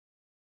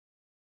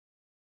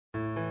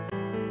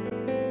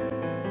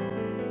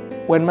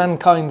When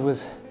mankind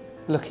was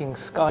looking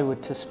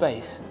skyward to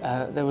space,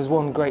 there was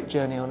one great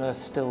journey on Earth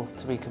still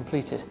to be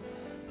completed.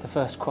 The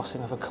first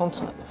crossing of a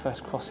continent, the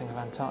first crossing of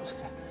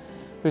Antarctica.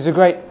 It was a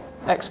great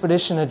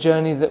expedition, a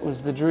journey that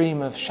was the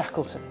dream of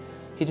Shackleton.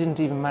 He didn't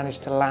even manage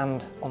to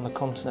land on the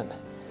continent.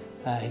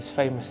 His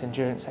famous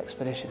endurance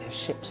expedition, his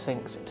ship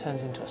sinks, it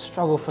turns into a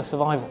struggle for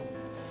survival.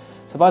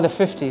 So by the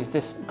 50s,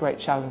 this great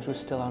challenge was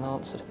still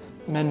unanswered.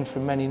 Men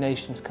from many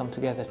nations come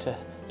together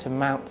to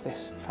mount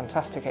this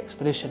fantastic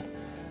expedition.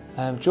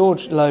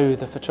 George Lowe,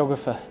 the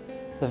photographer,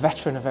 the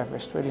veteran of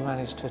Everest, really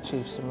managed to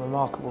achieve some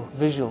remarkable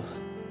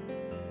visuals.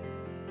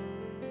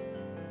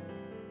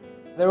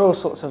 There are all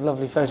sorts of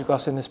lovely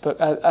photographs in this book.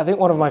 I think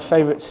one of my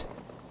favourites,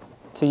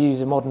 to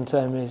use a modern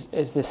term, is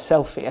this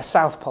selfie, a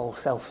South Pole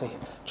selfie.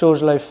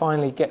 George Lowe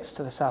finally gets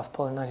to the South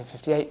Pole in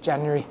 1958,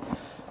 January.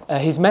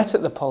 He's met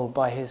at the pole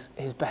by his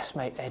best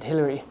mate, Ed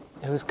Hillary,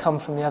 who has come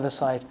from the other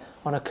side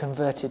on a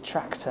converted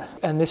tractor.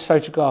 And this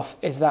photograph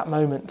is that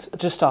moment.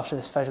 Just after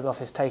this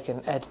photograph is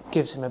taken, Ed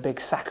gives him a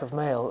big sack of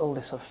mail, all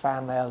this sort of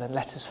fan mail and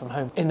letters from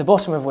home, in the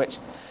bottom of which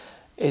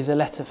is a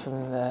letter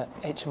from the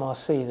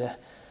HMRC,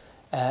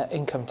 the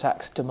income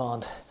tax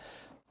demand.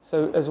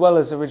 So as well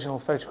as original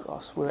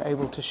photographs, we were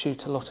able to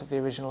shoot a lot of the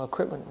original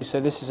equipment. So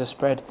this is a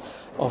spread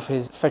of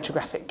his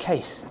photographic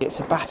case. It's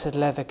a battered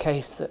leather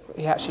case that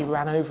he actually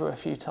ran over a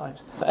few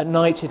times. At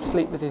night he'd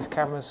sleep with his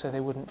cameras so they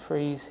wouldn't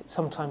freeze.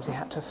 Sometimes he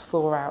had to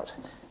thaw out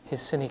his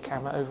cine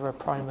camera over a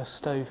primus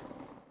stove.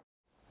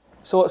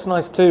 So what's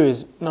nice too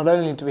is not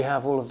only do we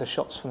have all of the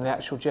shots from the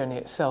actual journey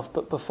itself,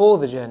 but before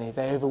the journey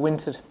they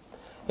overwintered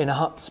in a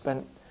hut,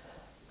 spent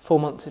 4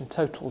 months in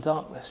total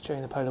darkness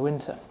during the polar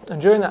winter.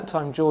 And during that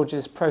time, George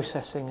is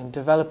processing and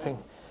developing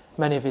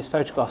many of his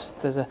photographs.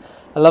 There's a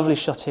lovely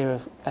shot here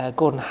of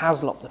Gordon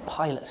Haslop, the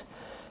pilot,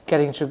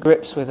 getting to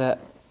grips with a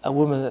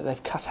woman that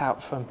they've cut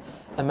out from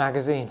a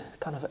magazine,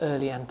 kind of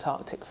early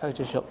Antarctic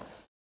Photoshop.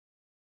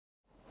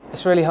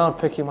 It's really hard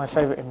picking my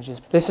favourite images.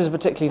 This is a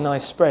particularly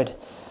nice spread,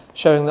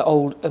 showing the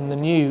old and the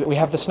new. We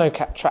have the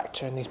snow-capped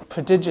tractor and these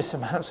prodigious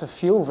amounts of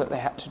fuel that they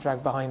had to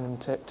drag behind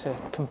them to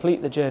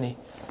complete the journey.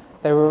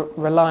 They were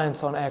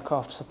reliant on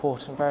aircraft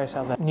support and various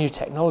other new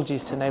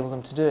technologies to enable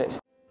them to do it.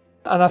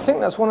 And I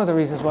think that's one of the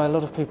reasons why a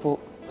lot of people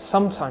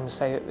sometimes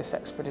say that this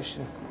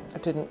expedition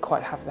didn't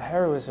quite have the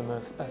heroism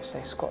of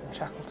say, Scott and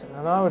Shackleton,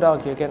 and I would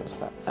argue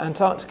against that.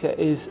 Antarctica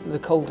is the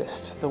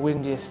coldest, the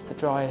windiest, the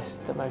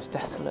driest, the most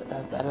desolate,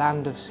 a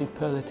land of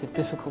superlative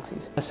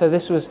difficulties. So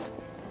this was,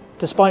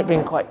 despite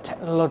being quite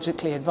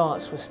technologically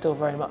advanced, was still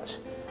very much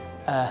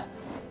a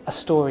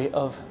story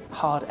of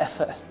hard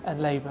effort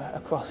and labour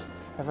across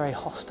a very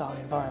hostile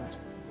environment.